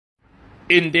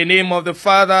In the name of the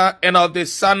Father, and of the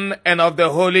Son, and of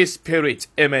the Holy Spirit.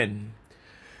 Amen.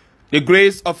 The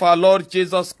grace of our Lord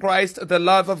Jesus Christ, the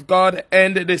love of God,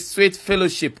 and the sweet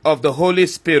fellowship of the Holy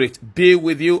Spirit be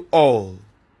with you all.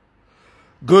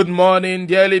 Good morning,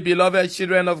 dearly beloved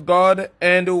children of God,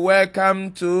 and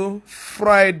welcome to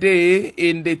Friday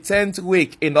in the 10th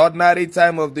week in ordinary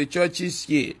time of the church's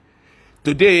year.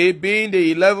 Today, being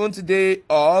the 11th day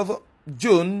of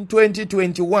June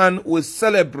 2021, we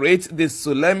celebrate the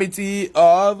solemnity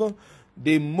of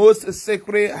the most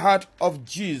sacred heart of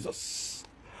Jesus.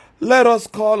 Let us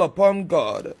call upon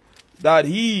God that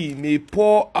He may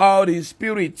pour out His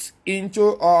Spirit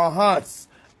into our hearts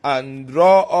and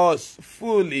draw us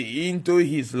fully into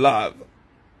His love.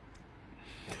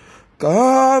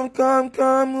 Come, come,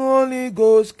 come, Holy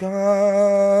Ghost,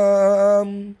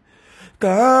 come.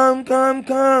 Come, come,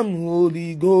 come,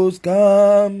 Holy Ghost,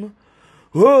 come.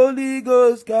 Holy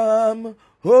Ghost, come.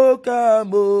 Oh,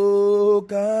 come, oh,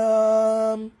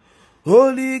 come.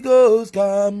 Holy Ghost,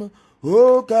 come.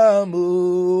 Oh, come,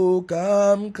 oh,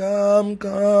 come, come,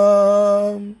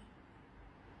 come.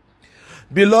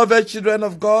 Beloved children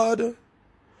of God,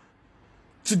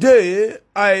 today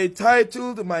I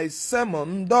titled my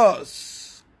sermon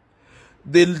thus: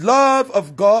 The love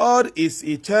of God is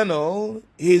eternal,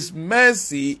 His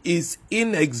mercy is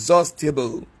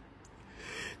inexhaustible.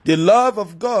 The love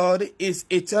of God is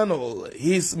eternal,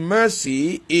 His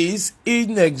mercy is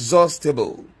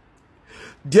inexhaustible.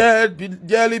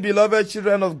 Dearly beloved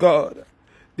children of God,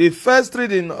 the first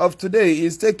reading of today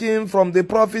is taken from the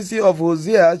prophecy of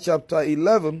Hosea chapter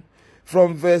 11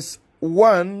 from verse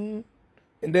 1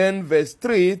 and then verse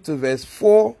 3 to verse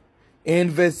 4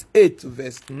 and verse 8 to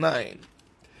verse 9.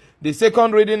 The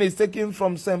second reading is taken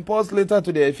from St. Paul's letter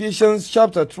to the Ephesians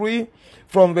chapter 3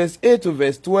 from verse 8 to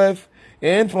verse 12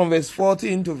 and from verse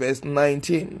 14 to verse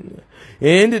 19.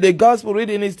 And the gospel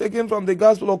reading is taken from the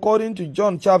gospel according to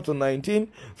John chapter 19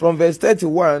 from verse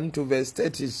 31 to verse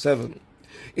 37.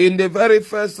 In the very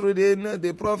first reading,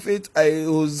 the prophet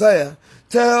Hosea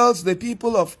tells the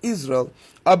people of Israel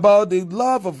about the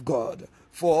love of God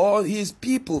for His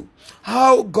people,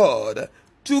 how God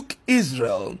took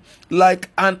Israel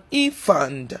like an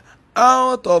infant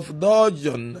out of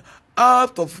dungeon,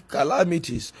 out of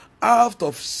calamities, out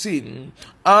of sin,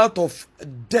 out of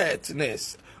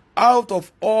deadness, out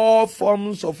of all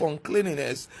forms of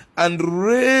uncleanness, and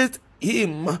raised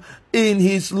Him in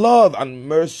His love and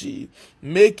mercy,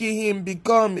 making Him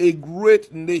become a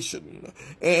great nation.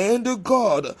 And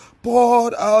God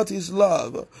poured out His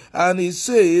love, and He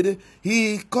said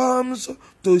He comes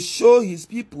to show His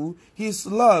people His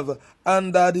love,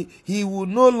 and that He will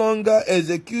no longer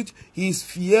execute His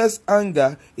fierce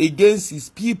anger against His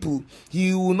people.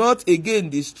 He will not again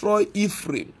destroy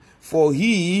Ephraim, for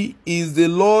He is the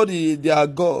Lord their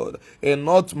God, and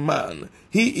not man.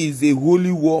 He is the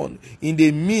Holy One in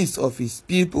the midst of His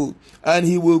people, and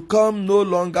He will come no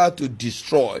longer to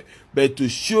destroy, but to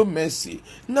show mercy.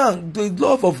 Now, the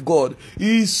love of God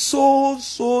is so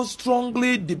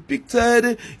strongly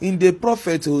depicted in the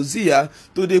prophet Hosea,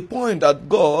 to the point that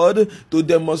God, to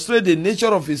demonstrate the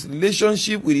nature of His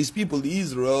relationship with His people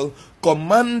Israel,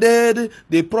 commanded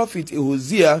the prophet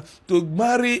Hosea to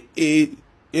marry a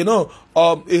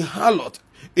harlot,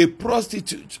 a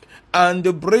prostitute,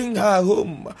 and bring her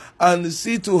home and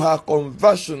see to her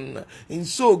conversion. And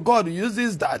so God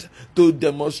uses that to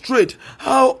demonstrate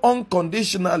how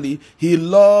unconditionally He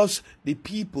loves the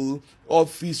people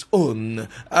of His own,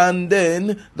 and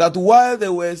then that while they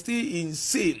were still in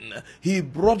sin, He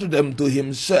brought them to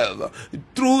Himself.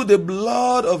 Through the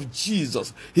blood of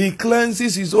Jesus, He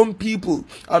cleanses His own people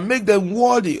and makes them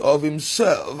worthy of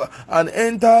Himself, and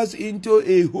enters into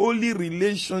a holy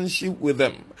relationship with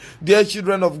them. Dear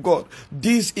children of God,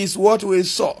 this is what we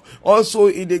saw also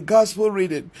in the gospel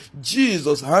reading.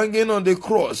 Jesus, hanging on the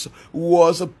cross,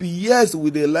 was pierced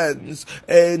with a lance,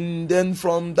 and then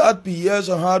from that pierced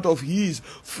heart of His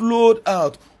flowed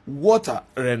out water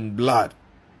and blood.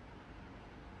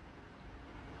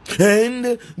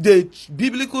 And the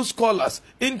biblical scholars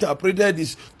interpreted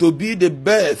this to be the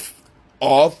birth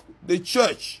of the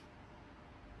church.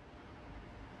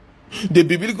 The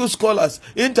biblical scholars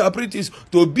interpret this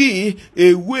to be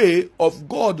a way of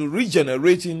God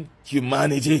regenerating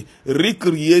humanity,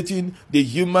 recreating the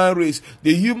human race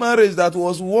that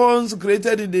was once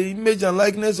created in the image and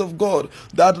likeness of God,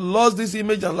 that lost this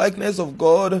image and likeness of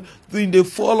God in the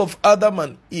fall of Adam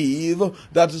and Eve,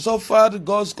 that suffered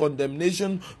God's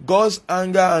condemnation, God's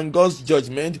anger, and God's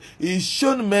judgment, is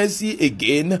shown mercy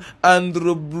again and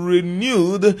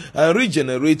renewed and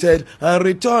regenerated and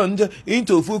returned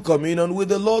into full communion with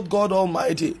the Lord God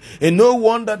Almighty. And no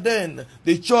wonder then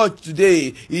the church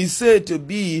today is said to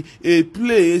be a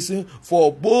place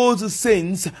for both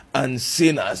saints and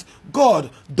sinners. God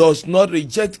does not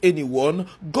reject anyone.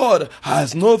 God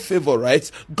has no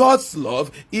favorites. God's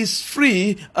love is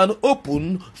free and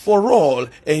open for all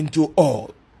and to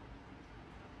all.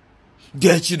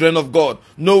 Dear children of God,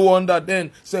 no wonder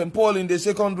then St. Paul in the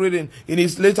second reading in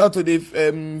his letter to the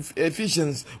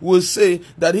Ephesians will say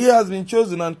that he has been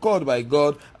chosen and called by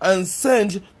God and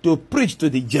sent to preach to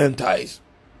the Gentiles,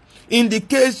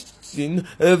 indicating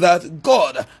that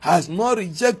God has not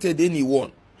rejected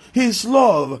anyone. His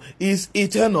love is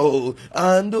eternal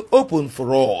and open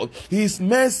for all. His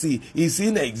mercy is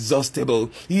inexhaustible.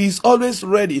 He is always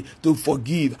ready to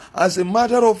forgive. As a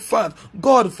matter of fact,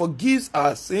 God forgives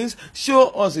our sins,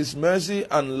 shows us His mercy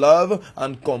and love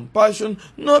and compassion,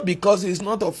 not because He is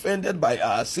not offended by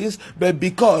our sins, but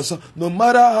because no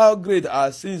matter how great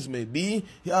our sins may be,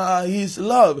 His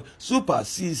love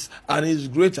supersedes and is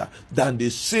greater than the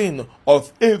sin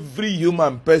of every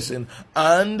human person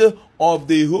and of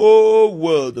the whole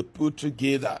world put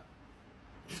together.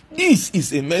 This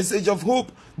is a message of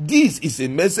hope. This is a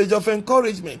message of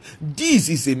encouragement. This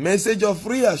is a message of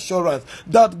reassurance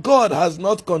that God has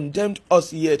not condemned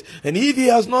us yet. And if He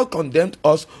has not condemned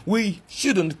us, we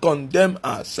shouldn't condemn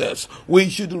ourselves. We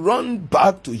should run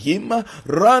back to Him,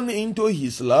 run into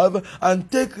His love, and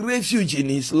take refuge in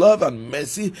His love and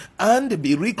mercy, and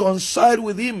be reconciled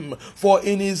with Him. For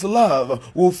in His love,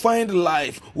 we'll find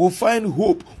life, we'll find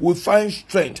hope, we'll find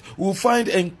strength, we'll find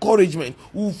encouragement,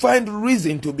 we'll find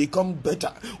reason to become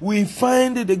better. We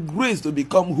find the grace to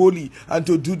become holy and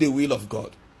to do the will of God.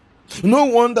 No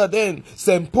wonder then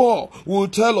St. Paul will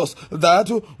tell us that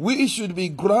we should be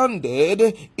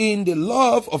grounded in the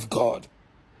love of God.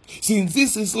 Since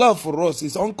this love for us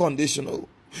is unconditional,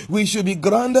 we should be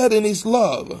grounded in His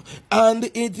love, and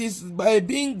it is by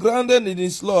being grounded in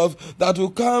His love that we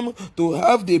come to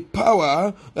have the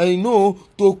power,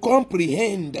 to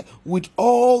comprehend with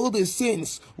all the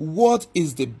saints what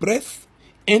is the breadth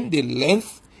and the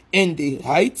length and the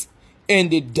height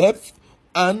and the depth,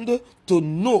 and to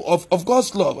know of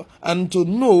God's love, and to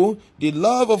know the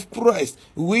love of Christ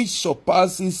which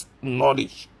surpasses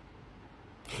knowledge,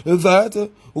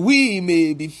 that we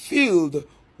may be filled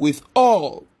with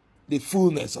all the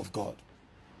fullness of God.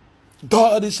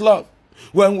 God is love.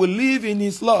 When we live in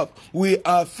His love, we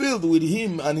are filled with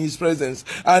Him and His presence.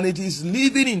 And it is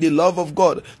living in the love of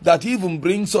God that even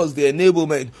brings us the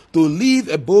enablement to live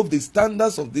above the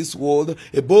standards of this world,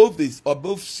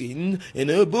 above sin,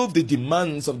 and above the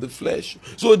demands of the flesh.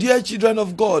 So, dear children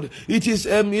of God, it is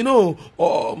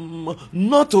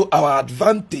not to our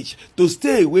advantage to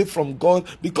stay away from God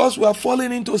because we are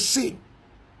falling into sin.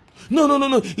 No.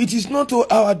 It is not to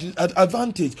our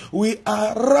advantage. We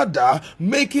are rather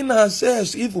making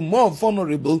ourselves even more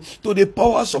vulnerable to the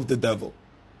powers of the devil.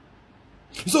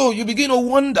 So you begin to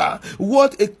wonder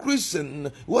what is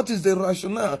the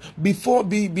rationale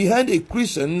behind a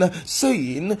Christian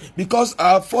saying, because I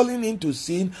have fallen into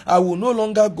sin, I will no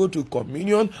longer go to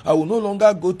communion, I will no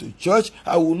longer go to church,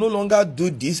 I will no longer do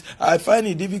this, I find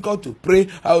it difficult to pray,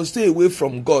 I will stay away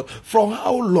from God. From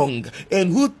how long?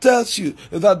 And who tells you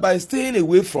that by staying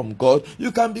away from God,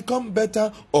 you can become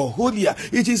better or holier?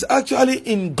 It is actually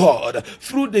in God,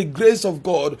 through the grace of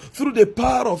God, through the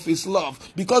power of His love,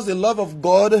 because the love of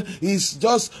God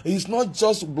is not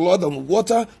just blood and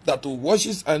water that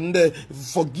washes and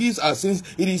forgives our sins.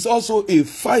 It is also a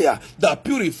fire that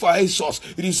purifies us.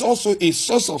 It is also a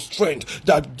source of strength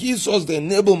that gives us the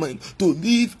enablement to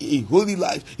live a holy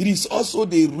life. It is also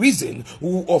the reason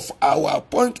of our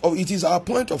point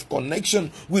of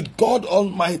connection with God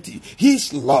Almighty.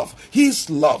 His love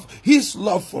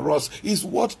for us is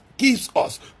what keeps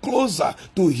us closer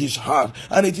to His heart,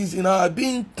 and it is in our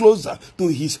being closer to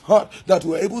His heart that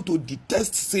we're able to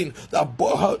detest sin,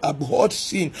 abhor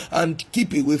sin, and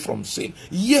keep away from sin.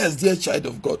 Yes, dear child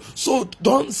of God, so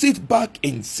don't sit back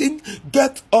in sin.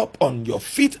 Get up on your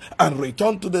feet and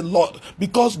return to the Lord,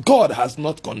 because God has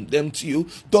not condemned you.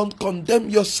 Don't condemn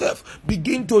yourself.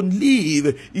 Begin to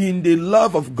live in the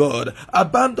love of God.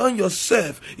 Abandon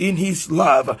yourself in His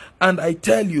love, and I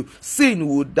tell you, sin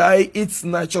will die its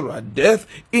natural spiritual death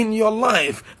in your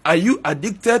life? Are you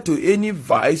addicted to any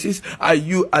vices? Are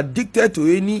you addicted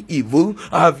to any evil?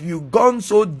 Have you gone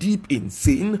so deep in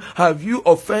sin? Have you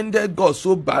offended God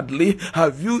so badly?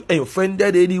 Have you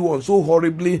offended anyone so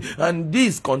horribly? And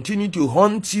this continue to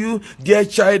haunt you, dear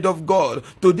child of God.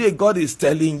 Today God is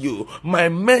telling you, my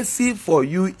mercy for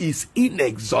you is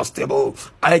inexhaustible.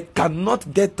 I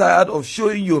cannot get tired of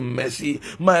showing you mercy.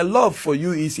 My love for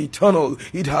you is eternal.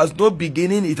 It has no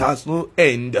beginning, it has no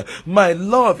end. My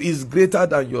love is greater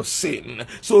than your sin.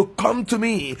 So come to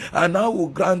me and I will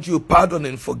grant you pardon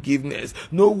and forgiveness.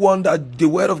 No wonder the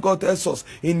word of God tells us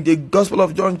in the Gospel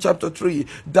of John chapter 3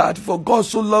 that for God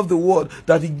so loved the world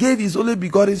that he gave his only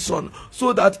begotten Son,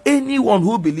 so that anyone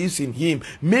who believes in him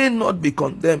may not be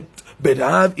condemned, but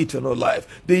have eternal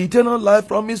life. The eternal life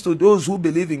promised to those who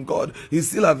believe in God is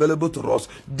still available to us.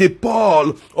 The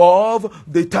Paul of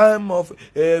the time of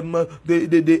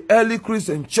the early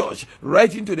Christian church,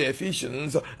 writing to the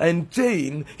Ephesians and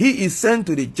saying he is sent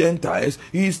to the Gentiles,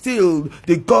 he is still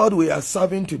the God we are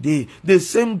serving today. The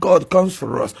same God comes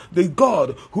for us. The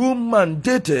God who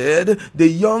mandated the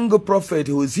young prophet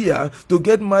Hosea to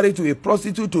get married to a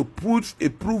prostitute to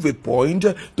prove a point,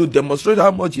 to demonstrate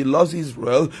how much he loves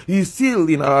Israel. He is still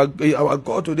in our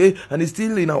God today, and is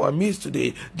still in our midst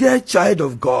today. Dear child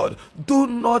of God, do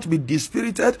not be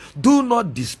dispirited, do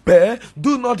not despair,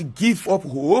 do not give up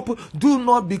hope, do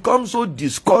not become so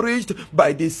discouraged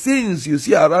by the sins you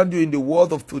see around you in the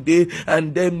world of today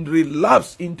and then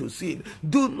relapse into sin.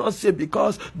 Do not say,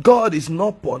 because God is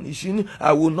not punishing,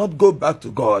 I will not go back to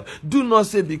God. Do not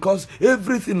say, because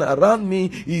everything around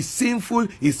me is sinful,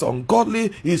 is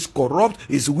ungodly, is corrupt,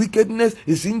 is wickedness,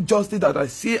 is injustice that I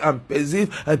see and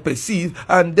perceive,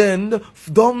 and then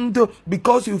don't,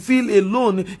 because you feel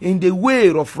alone in the way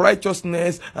of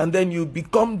righteousness, and then you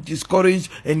become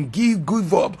discouraged and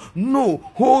give up. No,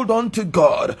 hold on to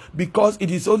God, because it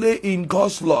is only in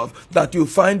God's love that you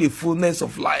find the fullness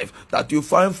of life, that you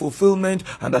find fulfillment,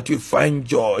 and that you find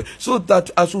joy. So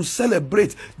that as we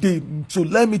celebrate the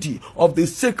solemnity of the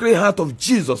Sacred Heart of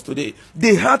Jesus today,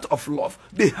 the heart of love,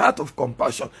 the heart of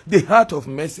compassion, the heart of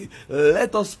mercy,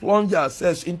 let us plunge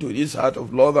ourselves into this heart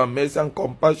of love and mercy and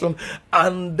compassion,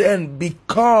 and then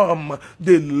become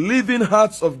the living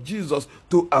hearts of Jesus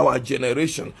to our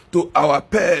generation, to our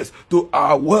peers, to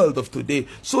our world of today,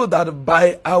 so that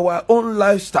by our own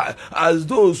lifestyle, as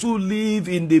those who live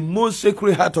in the most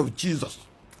sacred heart of Jesus,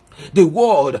 the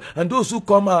world and those who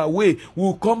come our way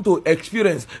will come to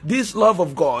experience this love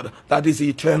of God that is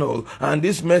eternal, and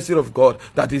this mercy of God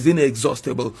that is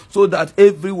inexhaustible, so that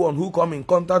everyone who come in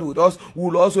contact with us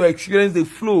will also experience the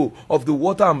flow of the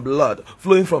water and blood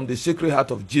flowing from the sacred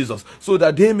heart of Jesus, so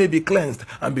that they may be cleansed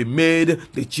and be made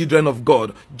the children of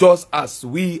God, just as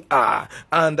we are,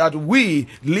 and that we,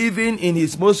 living in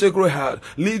his most sacred heart,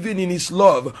 living in his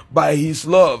love, by his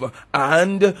love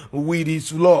and with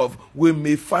his love, we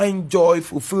may find joy,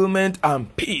 fulfillment,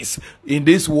 and peace in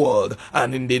this world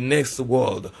and in the next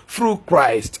world, through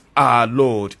Christ our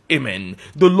Lord. Amen.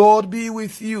 The Lord be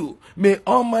with you. May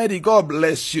Almighty God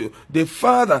bless you, the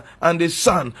Father and the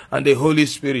Son and the Holy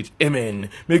Spirit. Amen.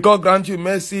 May God grant you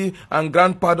mercy and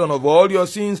grant pardon of all your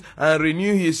sins, and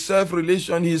renew his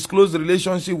his close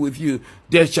relationship with you,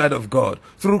 dear child of God,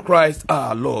 through Christ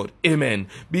our Lord. Amen.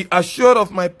 Be assured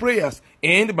of my prayers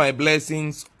and my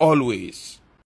blessings always.